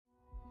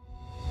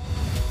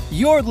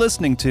You're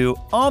listening to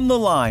On the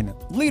Line,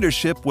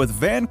 Leadership with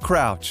Van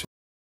Crouch.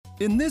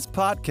 In this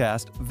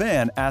podcast,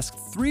 Van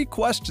asks 3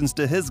 questions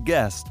to his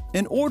guest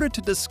in order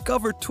to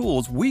discover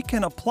tools we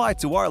can apply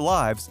to our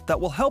lives that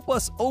will help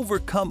us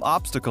overcome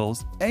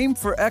obstacles, aim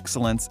for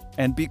excellence,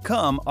 and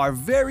become our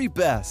very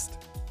best.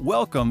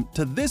 Welcome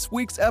to this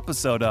week's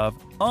episode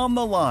of On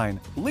the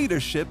Line,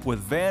 Leadership with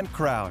Van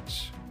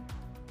Crouch.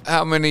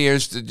 How many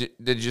years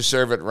did you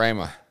serve at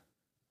Rhema?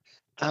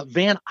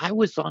 Van, I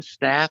was on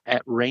staff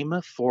at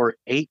Rhema for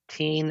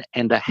 18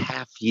 and a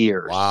half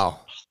years. Wow.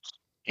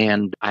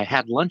 And I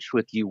had lunch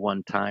with you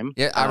one time.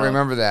 Yeah, I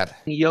remember that.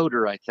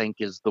 Yoder, I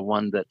think, is the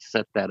one that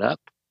set that up.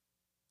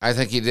 I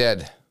think he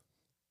did.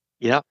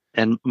 Yep.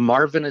 And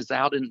Marvin is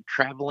out in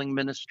traveling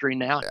ministry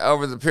now.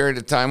 Over the period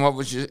of time, what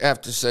would you have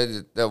to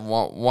say that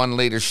one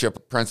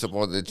leadership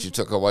principle that you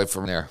took away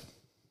from there?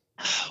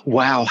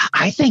 Wow.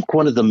 I think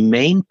one of the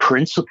main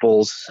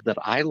principles that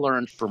I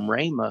learned from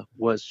Rhema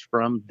was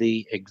from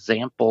the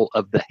example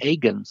of the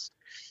Hagins.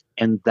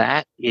 And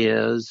that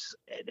is,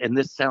 and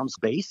this sounds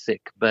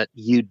basic, but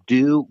you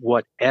do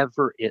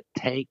whatever it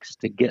takes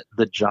to get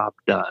the job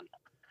done.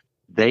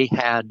 They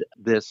had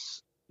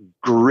this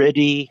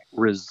gritty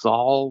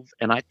resolve,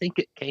 and I think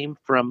it came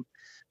from,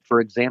 for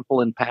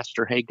example, in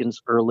Pastor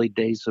Hagin's early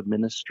days of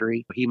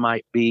ministry, he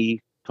might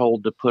be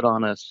told to put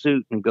on a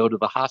suit and go to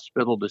the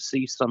hospital to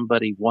see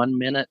somebody 1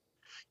 minute.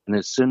 And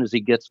as soon as he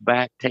gets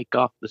back, take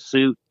off the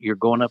suit. You're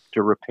going up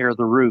to repair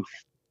the roof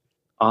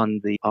on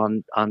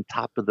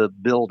top of the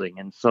building.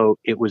 And so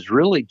it was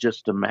really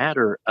just a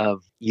matter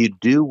of you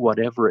do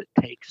whatever it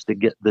takes to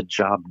get the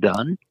job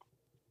done.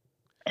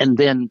 And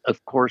then,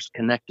 of course,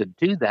 connected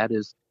to that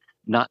is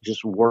not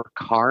just work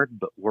hard,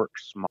 but work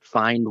smart.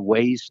 Find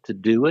ways to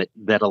do it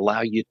that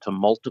allow you to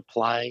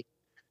multiply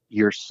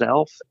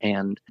yourself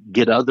and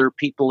get other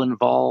people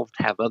involved,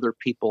 have other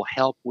people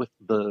help with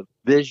the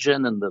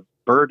vision and the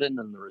burden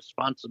and the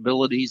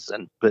responsibilities.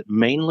 But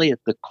mainly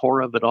at the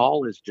core of it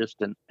all is just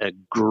a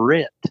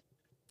grit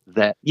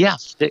that,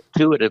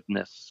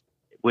 stick-to-itiveness,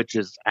 which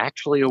is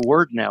actually a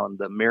word now in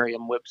the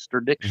Merriam-Webster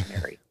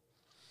dictionary.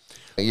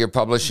 Your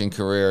publishing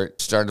career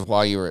started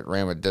while you were at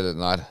Rhema, did it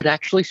not? It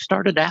actually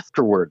started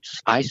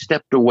afterwards. I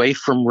stepped away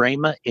from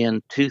Rhema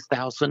in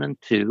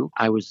 2002.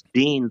 I was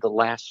dean the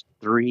last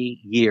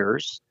 3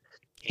 years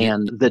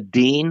and the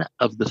dean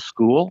of the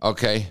school.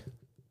 Okay.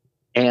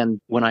 And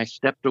when I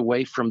stepped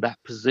away from that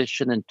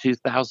position in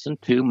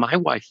 2002, my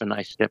wife and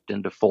I stepped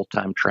into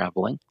full-time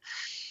traveling.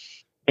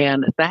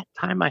 And at that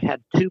time, I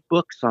had 2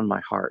 books on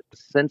my heart.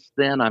 Since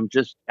then,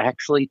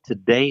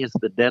 today is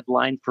the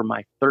deadline for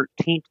my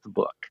 13th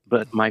book.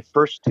 But my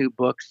first 2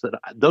 books,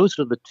 those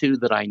are the 2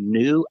 that I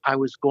knew I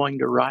was going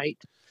to write.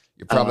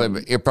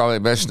 You're probably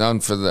best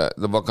known for the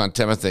book on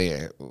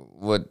Timothy.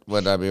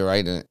 Would I be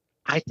right in it?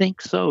 I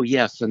think so,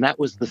 yes. And that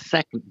was the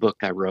second book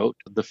I wrote.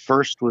 The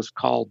first was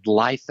called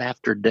Life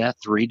After Death,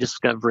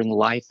 Rediscovering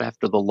Life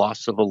After the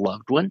Loss of a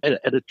Loved One.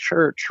 At a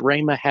church,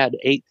 Rhema had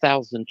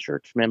 8,000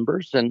 church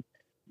members, and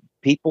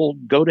people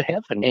go to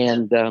heaven.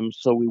 And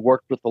so we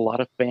worked with a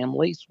lot of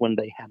families when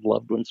they had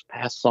loved ones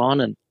pass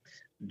on and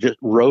just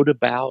wrote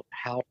about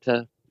how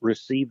to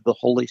receive the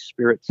Holy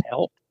Spirit's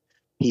help.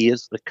 He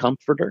is the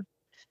comforter.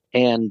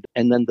 And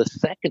then the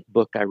second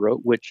book I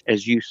wrote, which,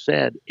 as you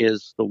said,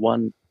 is the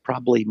one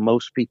probably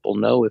most people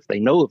know if they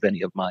know of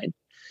any of mine,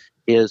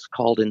 is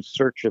called In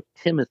Search of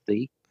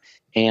Timothy.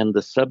 And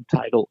the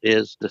subtitle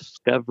is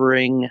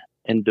Discovering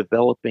and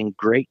Developing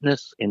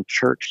Greatness in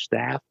Church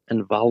Staff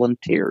and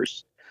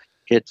Volunteers.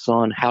 It's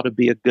on how to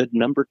be a good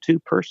number 2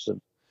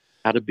 person,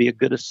 how to be a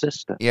good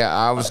assistant. Yeah,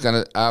 I was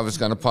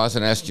gonna pause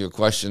and ask you a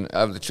question.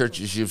 Of the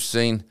churches you've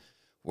seen,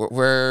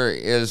 where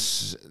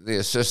is the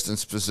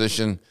assistant's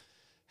position?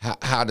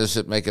 How does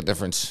it make a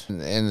difference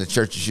in the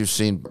churches you've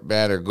seen,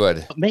 bad or good?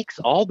 It makes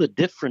all the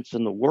difference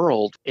in the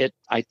world.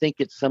 I think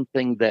it's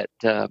something that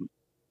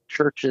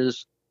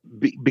churches,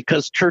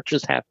 because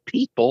churches have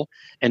people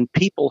and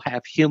people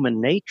have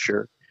human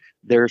nature,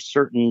 there are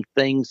certain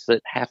things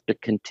that have to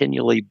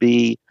continually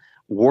be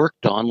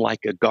worked on,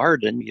 like a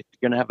garden. If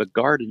you're going to have a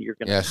garden, you're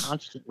going to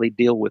constantly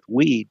deal with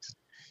weeds.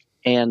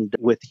 And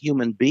with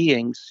human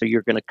beings, so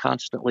you're going to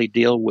constantly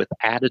deal with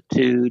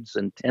attitudes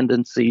and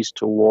tendencies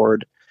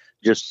toward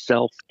just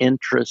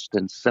self-interest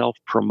and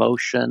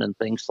self-promotion and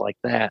things like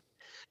that,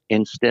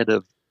 instead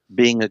of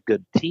being a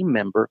good team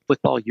member. With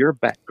all your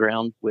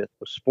background with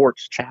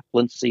sports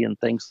chaplaincy and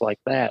things like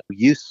that,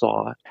 you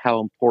saw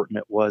how important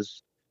it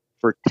was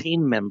for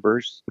team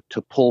members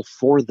to pull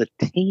for the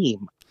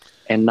team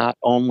and not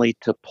only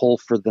to pull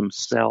for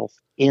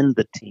themselves in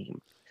the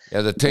team.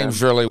 Yeah, the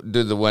teams really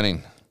do the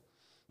winning.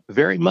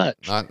 Very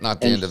much. Not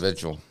the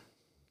individual.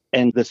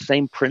 And the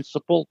same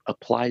principle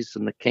applies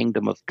in the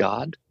kingdom of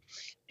God.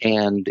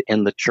 And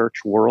in the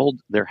church world,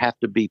 there have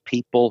to be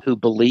people who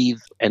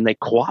believe and they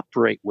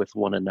cooperate with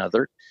one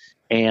another,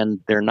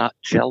 and they're not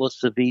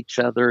jealous of each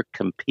other,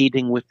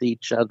 competing with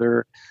each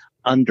other,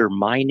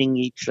 undermining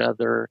each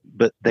other,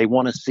 but they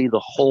want to see the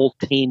whole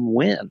team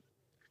win.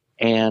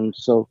 And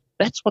so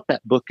That's what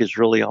that book is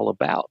really all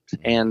about.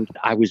 And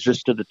I was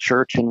just at a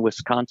church in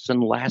Wisconsin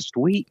last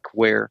week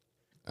where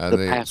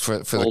the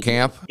pastor for the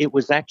camp? It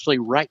was actually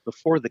right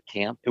before the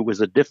camp. It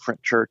was a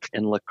different church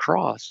in La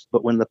Crosse.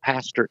 But when the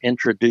pastor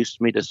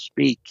introduced me to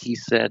speak, he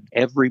said,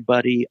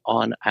 everybody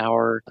on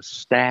our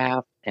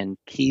staff and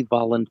key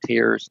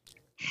volunteers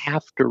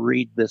have to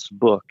read this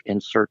book,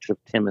 In Search of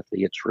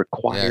Timothy. It's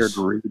required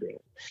reading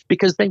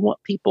because they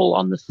want people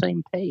on the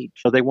same page.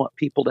 So they want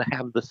people to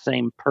have the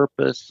same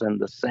purpose and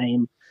the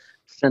same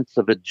sense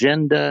of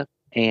agenda.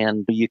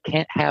 And you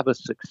can't have a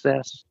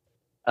successful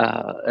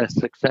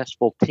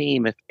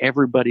team if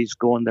everybody's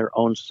going their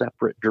own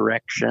separate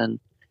direction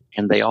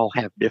and they all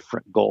have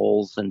different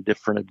goals and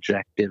different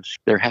objectives.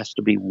 There has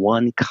to be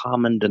one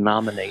common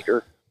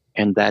denominator,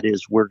 and that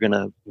is we're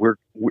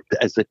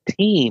as a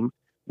team,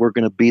 we're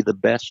going to be the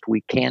best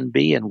we can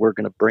be, and we're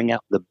going to bring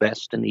out the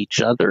best in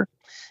each other,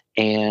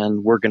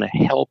 and we're going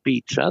to help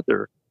each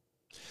other.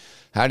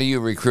 How do you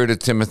recruit a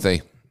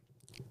Timothy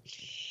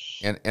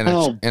in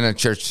a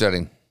church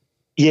setting?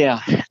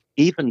 Yeah,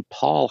 even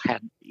Paul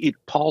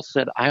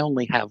said, I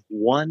only have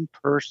one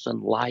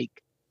person like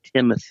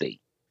Timothy.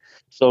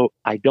 So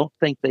I don't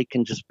think they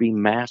can just be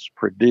mass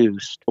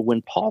produced.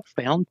 When Paul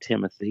found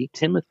Timothy,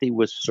 Timothy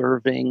was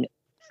serving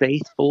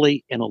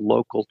faithfully in a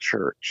local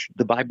church.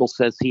 The Bible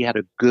says he had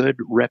a good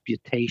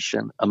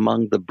reputation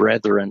among the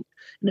brethren,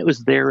 and it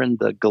was there in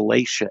the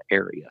Galatia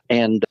area.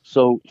 And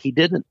so he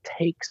didn't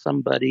take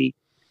somebody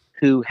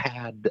who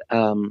had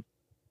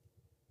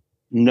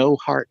no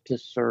heart to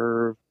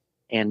serve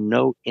and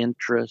no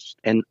interest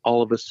and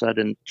all of a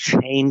sudden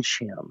change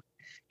him.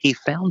 He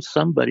found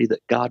somebody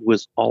that God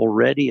was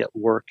already at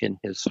work in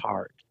his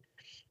heart.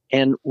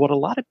 And what a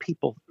lot of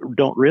people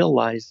don't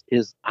realize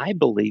is I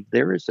believe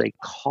there is a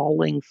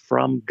calling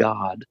from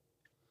God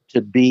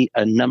to be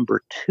a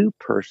number two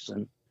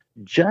person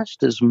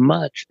just as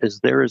much as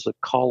there is a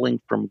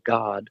calling from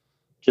God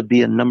to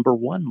be a number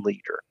one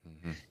leader.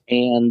 Mm-hmm.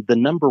 And the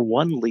number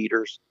one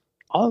leaders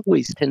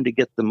always tend to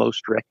get the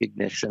most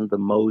recognition, the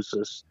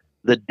Moses,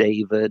 the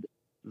David,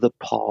 the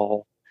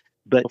Paul.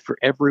 But for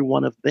every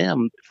one of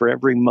them, for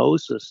every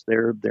Moses,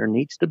 there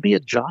needs to be a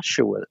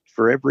Joshua.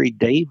 For every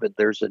David,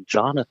 there's a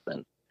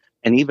Jonathan,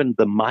 and even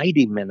the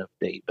mighty men of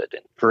David.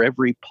 And for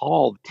every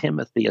Paul,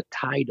 Timothy, a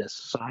Titus,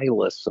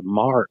 Silas, a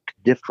Mark,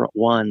 different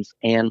ones.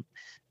 And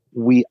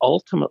we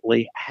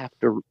ultimately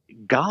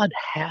God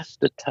has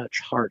to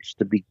touch hearts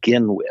to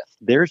begin with.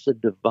 There's a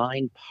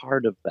divine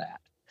part of that.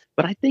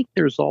 But I think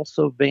there's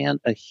also, Van,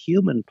 a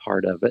human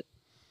part of it,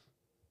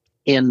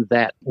 in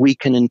that we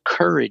can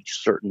encourage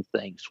certain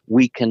things.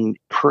 We can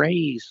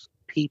praise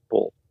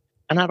people.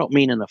 And I don't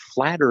mean in a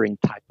flattering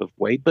type of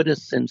way, but a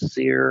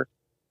sincere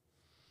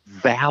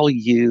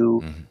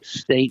value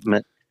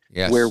statement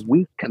where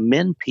we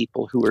commend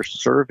people who are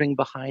serving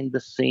behind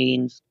the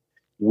scenes.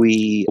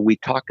 We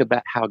talk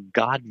about how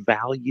God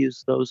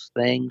values those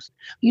things.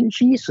 You know,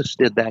 Jesus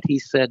did that. He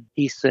said,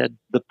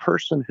 the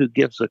person who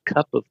gives a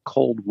cup of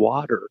cold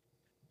water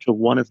to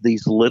one of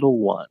these little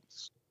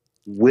ones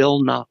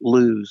will not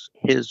lose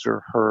his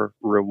or her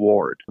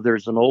reward.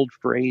 There's an old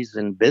phrase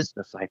in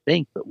business, I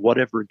think, that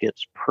whatever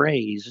gets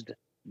praised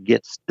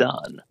gets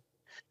done.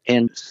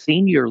 And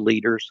senior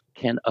leaders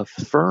can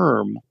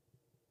affirm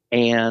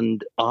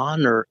and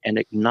honor and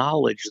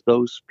acknowledge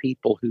those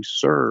people who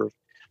serve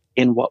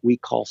in what we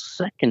call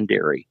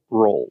secondary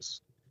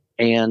roles,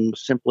 and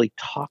simply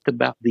talk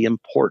about the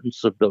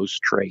importance of those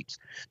traits.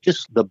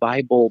 Just the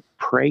Bible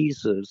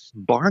praises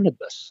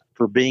Barnabas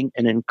for being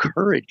an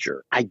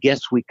encourager. I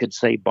guess we could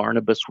say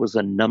Barnabas was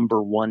a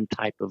number one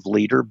type of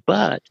leader,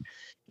 but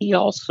he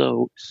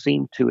also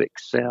seemed to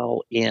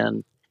excel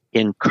in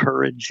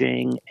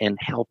encouraging and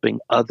helping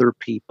other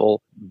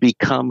people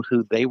become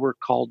who they were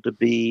called to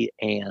be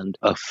and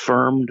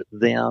affirmed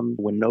them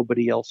when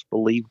nobody else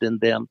believed in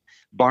them.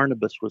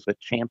 Barnabas was a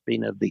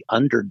champion of the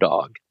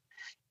underdog.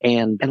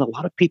 And a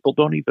lot of people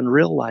don't even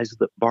realize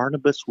that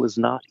Barnabas was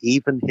not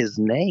even his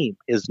name.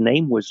 His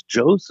name was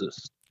Joseph,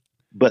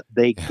 but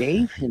they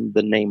gave him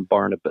the name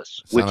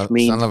Barnabas, which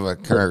means son of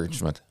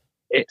encouragement.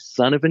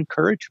 Son of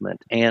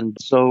encouragement. And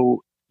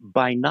so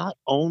by not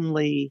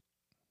only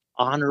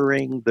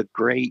honoring the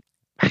great,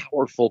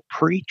 powerful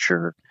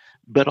preacher,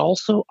 but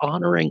also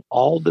honoring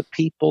all the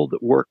people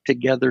that work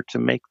together to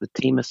make the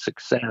team a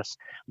success,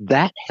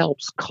 that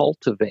helps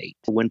cultivate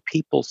when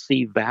people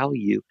see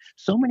value.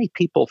 So many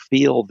people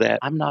feel that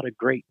I'm not a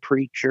great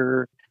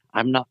preacher,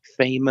 I'm not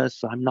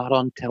famous, I'm not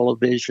on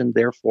television,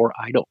 therefore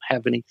I don't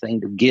have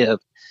anything to give.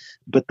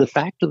 But the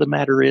fact of the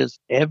matter is,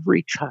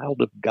 every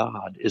child of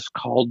God is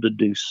called to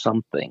do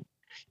something.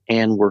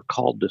 And we're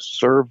called to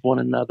serve one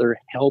another,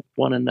 help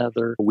one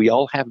another. We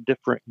all have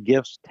different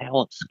gifts,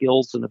 talents,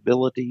 skills, and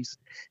abilities.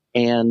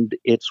 And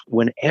it's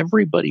when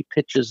everybody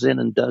pitches in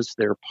and does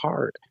their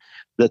part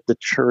that the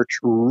church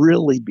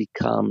really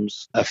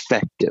becomes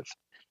effective.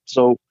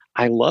 So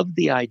I love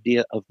the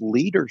idea of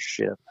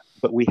leadership,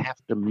 but we have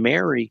to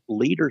marry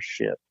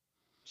leadership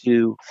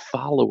to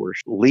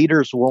followers.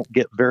 Leaders won't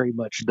get very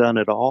much done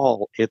at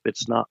all if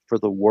it's not for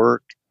the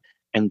work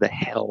and the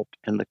help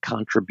and the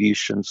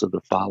contributions of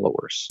the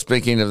followers.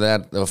 Speaking of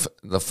that,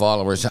 the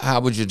followers, how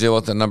would you deal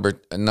with the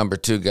number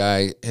two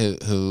guy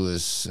who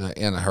is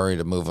in a hurry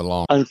to move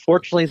along?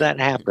 Unfortunately, that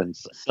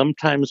happens.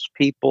 Sometimes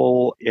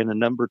people in a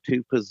number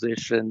two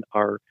position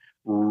are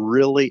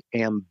really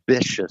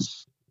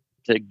ambitious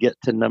to get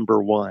to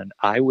number one.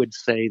 I would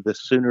say the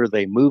sooner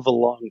they move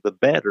along, the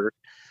better,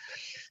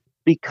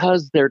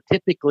 because they're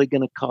typically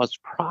going to cause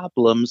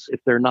problems if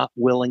they're not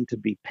willing to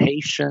be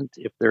patient,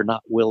 if they're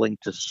not willing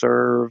to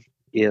serve,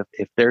 if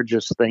they're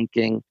just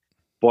thinking,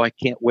 boy, I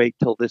can't wait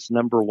till this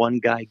number one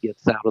guy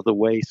gets out of the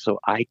way so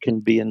I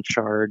can be in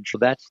charge.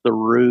 That's the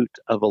root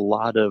of a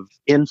lot of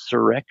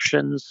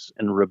insurrections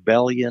and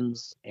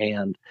rebellions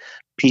and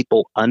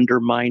people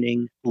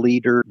undermining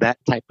leader, that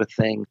type of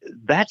thing.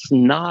 That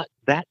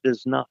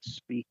does not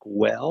speak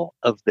well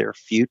of their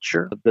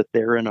future, that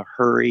they're in a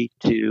hurry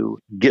to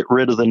get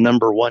rid of the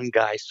number one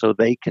guy so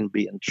they can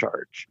be in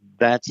charge.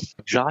 That's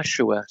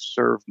Joshua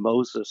served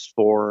Moses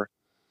for,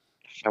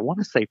 I want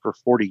to say for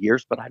 40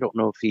 years, but I don't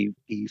know if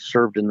he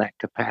served in that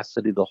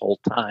capacity the whole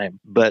time.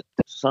 But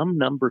some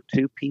number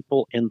two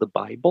people in the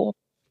Bible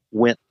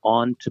went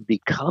on to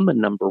become a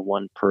number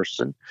one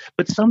person,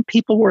 but some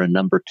people were a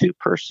number two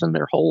person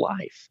their whole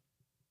life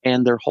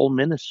and their whole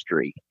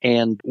ministry.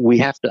 And we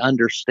have to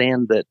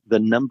understand that the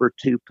number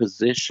two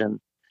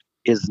position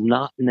is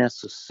not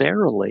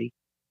necessarily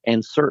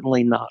and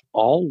certainly not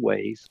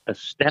always a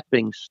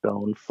stepping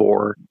stone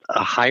for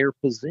a higher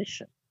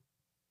position.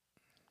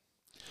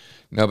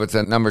 No, but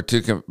the number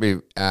two can be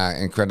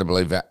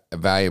incredibly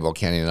valuable,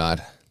 can you not?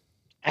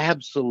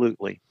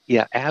 Absolutely.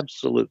 Yeah,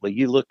 absolutely.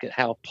 You look at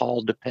how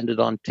Paul depended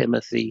on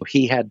Timothy.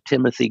 He had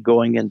Timothy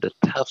going into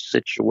tough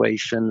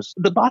situations.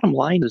 The bottom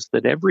line is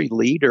that every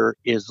leader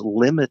is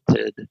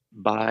limited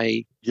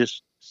by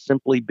just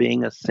simply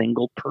being a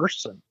single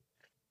person.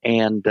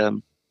 And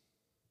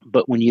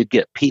but when you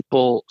get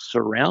people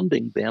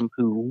surrounding them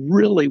who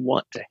really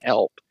want to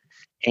help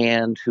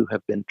and who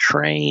have been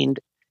trained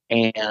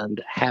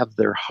and have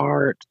their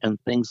heart and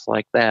things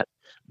like that,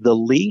 the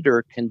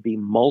leader can be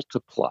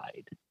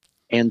multiplied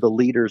and the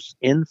leader's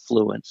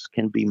influence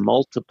can be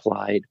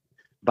multiplied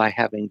by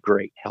having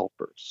great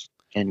helpers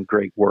and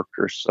great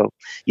workers. So,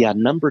 yeah,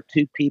 number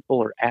two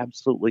people are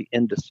absolutely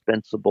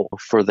indispensable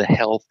for the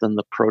health and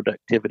the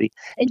productivity.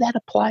 And that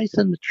applies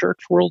in the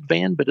church world,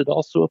 Van, but it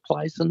also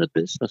applies in the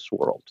business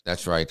world.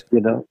 That's right.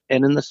 You know,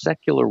 and in the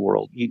secular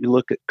world, you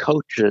look at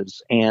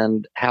coaches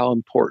and how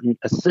important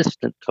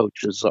assistant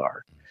coaches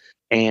are.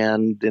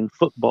 And in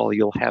football,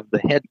 you'll have the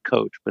head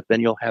coach, but then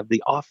you'll have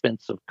the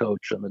offensive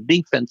coach and the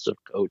defensive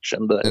coach,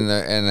 and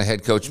the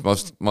head coach.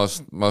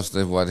 Most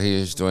of what he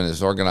is doing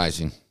is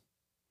organizing.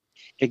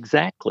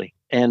 Exactly.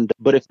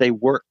 But if they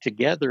work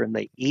together and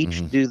they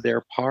each do their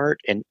part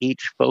and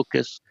each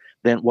focus,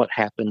 then what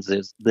happens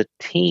is the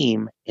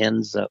team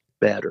ends up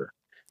better,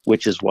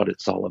 which is what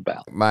it's all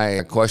about.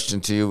 My question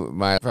to you,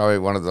 probably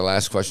one of the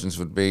last questions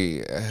would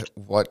be,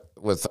 what,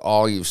 with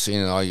all you've seen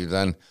and all you've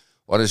done,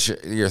 what is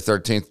your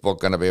 13th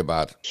book going to be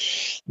about?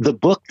 The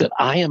book that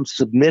I am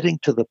submitting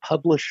to the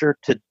publisher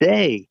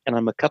today, and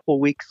I'm a couple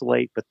weeks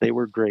late, but they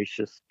were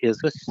gracious, is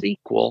a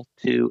sequel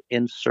to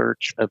In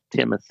Search of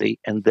Timothy.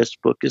 And this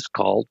book is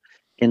called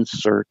In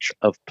Search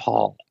of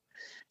Paul.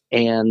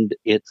 And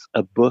it's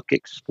a book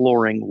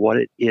exploring what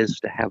it is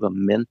to have a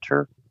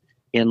mentor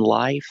in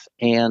life.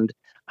 And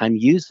I'm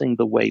using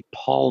the way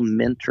Paul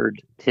mentored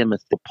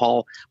Timothy.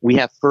 We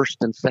have 1st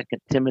and 2nd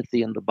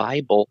Timothy in the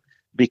Bible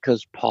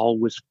because Paul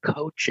was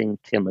coaching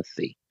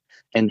Timothy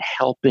and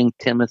helping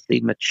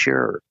Timothy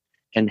mature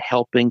and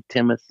helping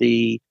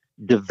Timothy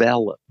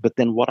develop. But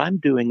then what I'm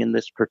doing in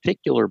this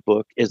particular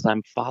book is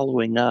I'm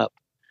following up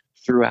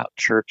throughout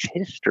church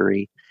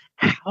history.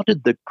 How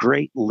did the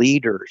great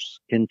leaders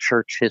in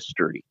church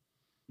history,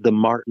 the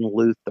Martin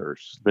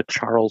Luthers, the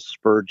Charles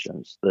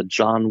Spurgeons, the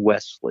John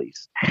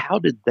Wesleys, how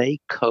did they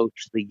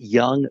coach the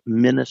young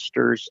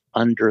ministers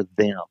under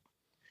them?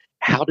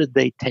 How did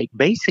they take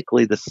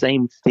basically the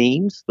same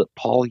themes that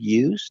Paul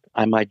used?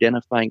 I'm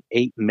identifying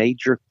 8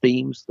 major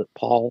themes that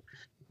Paul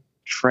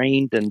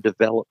trained and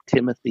developed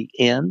Timothy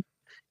in.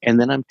 And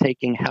then I'm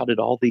taking how did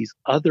all these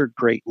other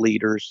great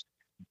leaders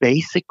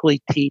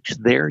basically teach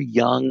their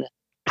young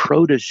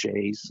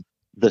proteges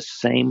the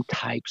same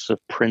types of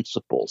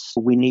principles.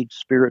 We need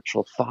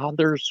spiritual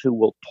fathers who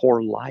will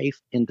pour life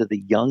into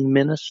the young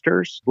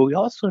ministers, but we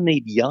also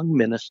need young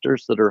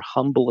ministers that are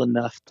humble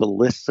enough to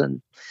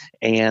listen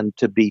and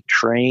to be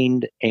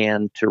trained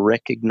and to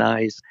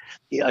recognize.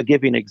 I'll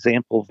give you an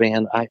example,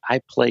 Van. I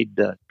played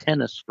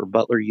tennis for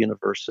Butler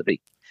University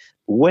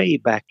way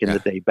back in the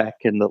day, back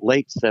in the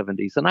late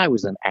 70s, and I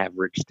was an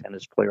average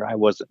tennis player. I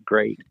wasn't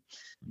great,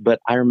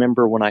 but I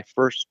remember when I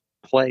first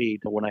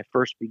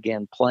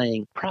began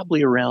playing,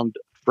 probably around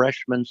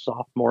freshman,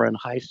 sophomore in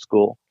high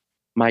school,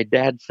 my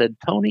dad said,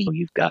 "Tony,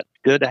 you've got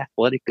good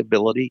athletic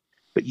ability,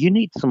 but you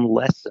need some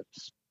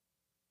lessons."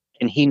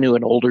 And he knew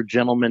an older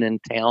gentleman in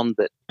town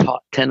that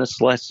taught tennis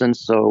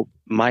lessons. So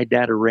my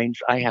dad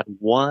arranged, I had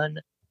one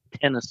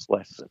tennis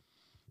lesson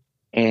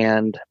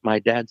And my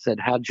dad said,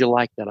 "How'd you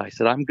like that?" I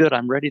said, "I'm good.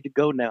 I'm ready to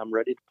go now. I'm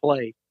ready to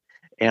play."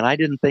 And I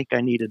didn't think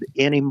I needed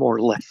any more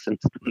lessons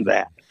than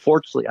that.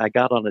 Fortunately, I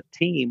got on a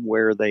team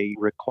where they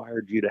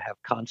required you to have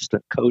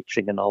constant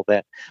coaching and all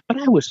that.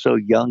 But I was so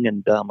young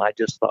and dumb. I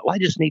just thought, well, I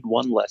just need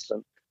one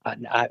lesson.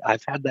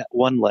 I've had that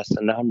one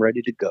lesson. Now I'm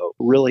ready to go.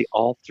 Really,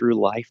 all through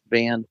life,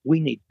 Van,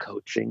 we need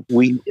coaching.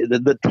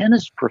 The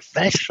tennis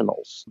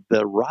professionals,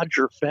 the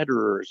Roger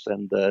Federers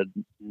and the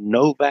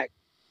Novak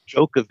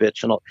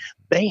Djokovic, and all,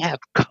 they have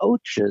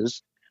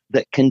coaches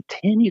that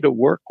continue to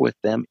work with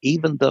them,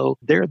 even though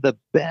they're the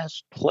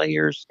best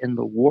players in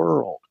the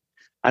world.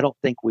 I don't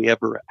think we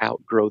ever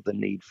outgrow the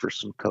need for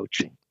some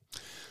coaching.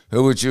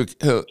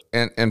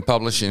 In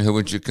publishing, who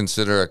would you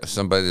consider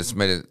somebody that's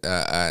made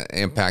an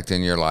impact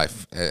in your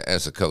life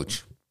as a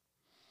coach?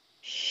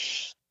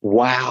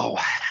 Wow.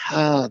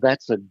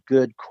 That's a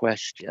good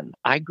question.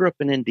 I grew up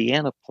in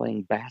Indiana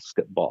playing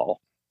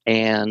basketball,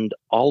 and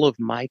all of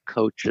my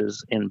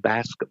coaches in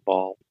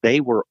basketball, they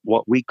were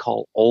what we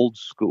call old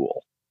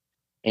school.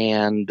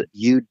 And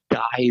you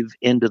dive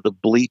into the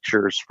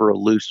bleachers for a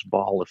loose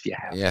ball if you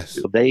have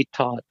to. They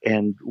taught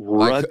and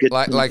rugged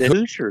like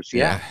Hoosiers,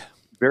 yeah,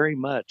 very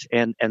much.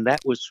 And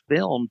that was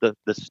filmed.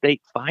 The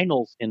state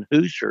finals in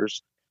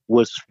Hoosiers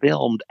was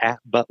filmed at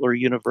Butler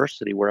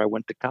University, where I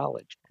went to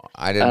college.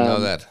 I didn't know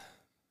that.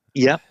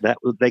 Yep,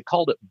 they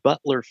called it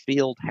Butler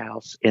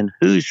Fieldhouse in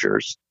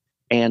Hoosiers.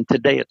 And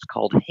today it's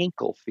called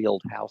Hinkle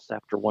Fieldhouse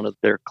after one of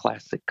their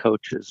classic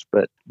coaches.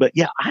 But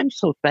yeah, I'm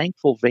so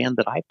thankful, Van,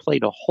 that I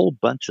played a whole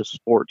bunch of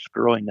sports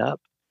growing up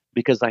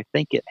because I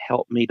think it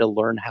helped me to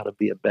learn how to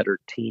be a better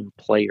team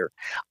player.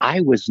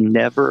 I was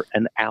never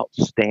an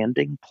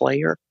outstanding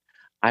player.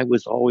 I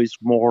was always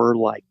more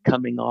like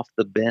coming off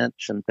the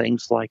bench and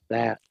things like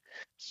that.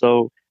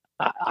 So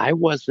I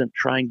wasn't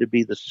trying to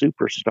be the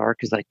superstar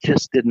because I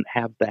just didn't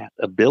have that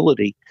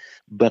ability,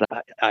 but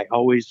I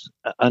always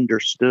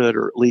understood,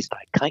 or at least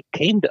I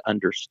came to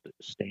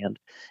understand,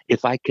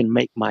 if I can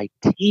make my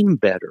team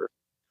better,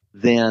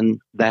 then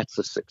that's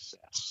a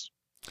success.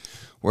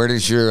 Where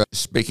does your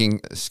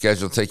speaking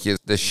schedule take you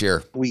this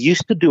year? We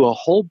used to do a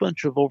whole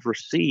bunch of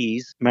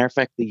overseas. Matter of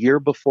fact, the year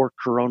before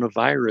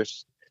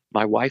coronavirus,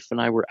 my wife and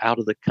I were out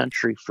of the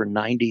country for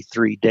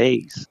 93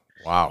 days.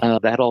 Wow.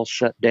 That all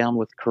shut down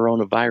with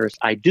coronavirus.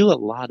 I do a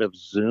lot of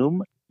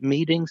Zoom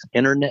meetings,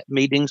 internet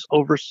meetings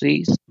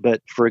overseas.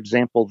 But for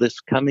example, this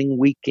coming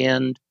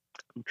weekend,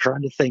 I'm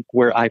trying to think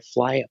where I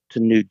fly up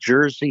to New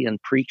Jersey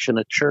and preach in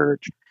a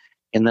church.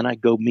 And then I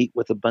go meet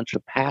with a bunch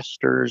of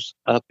pastors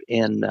up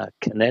in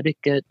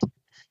Connecticut.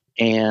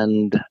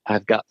 And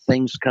I've got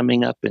things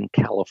coming up in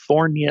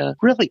California,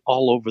 really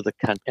all over the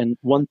country. And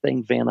one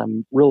thing, Van,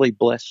 I'm really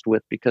blessed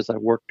with, because I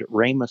worked at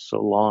Rhema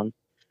so long,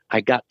 I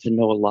got to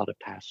know a lot of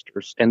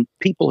pastors and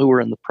people who were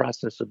in the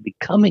process of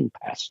becoming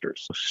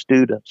pastors,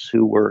 students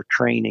who were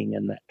training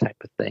and that type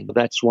of thing.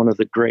 That's one of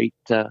the great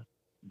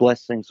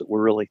blessings that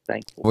we're really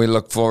thankful for. We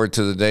look forward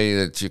to the day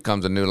that you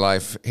come to new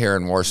life here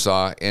in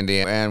Warsaw,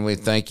 Indiana, and we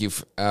thank you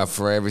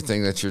for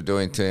everything that you're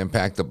doing to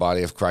impact the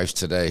body of Christ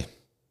today.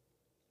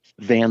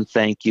 Van,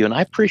 thank you. And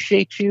I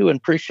appreciate you and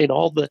appreciate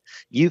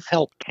you've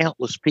helped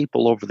countless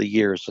people over the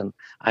years, and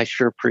I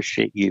sure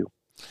appreciate you.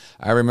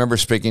 I remember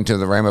speaking to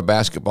the Rhema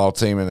basketball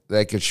team, and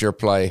they could sure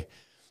play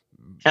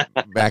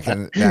back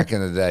in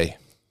the day.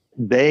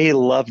 They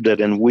loved it,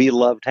 and we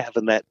loved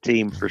having that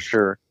team for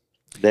sure.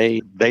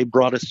 They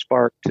brought a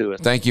spark to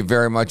it. Thank you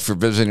very much for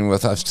visiting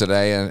with us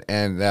today,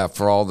 and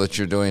for all that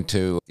you're doing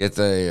to get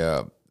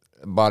the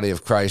body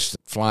of Christ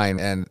flying,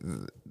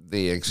 and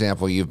the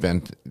example you've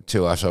been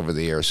to us over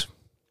the years.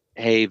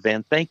 Hey,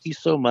 Van, thank you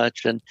so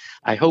much. And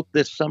I hope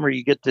this summer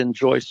you get to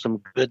enjoy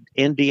some good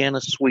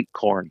Indiana sweet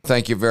corn.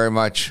 Thank you very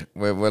much.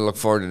 We look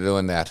forward to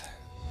doing that.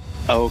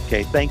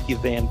 Okay. Thank you,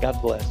 Van. God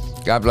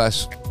bless. God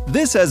bless.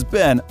 This has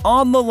been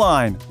On the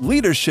Line,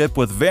 Leadership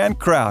with Van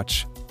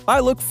Crouch. I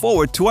look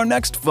forward to our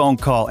next phone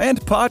call and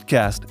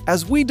podcast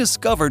as we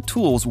discover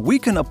tools we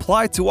can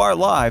apply to our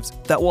lives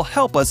that will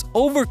help us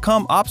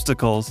overcome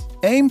obstacles,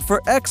 aim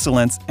for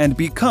excellence, and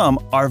become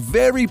our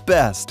very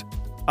best.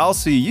 I'll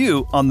see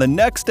you on the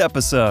next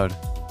episode.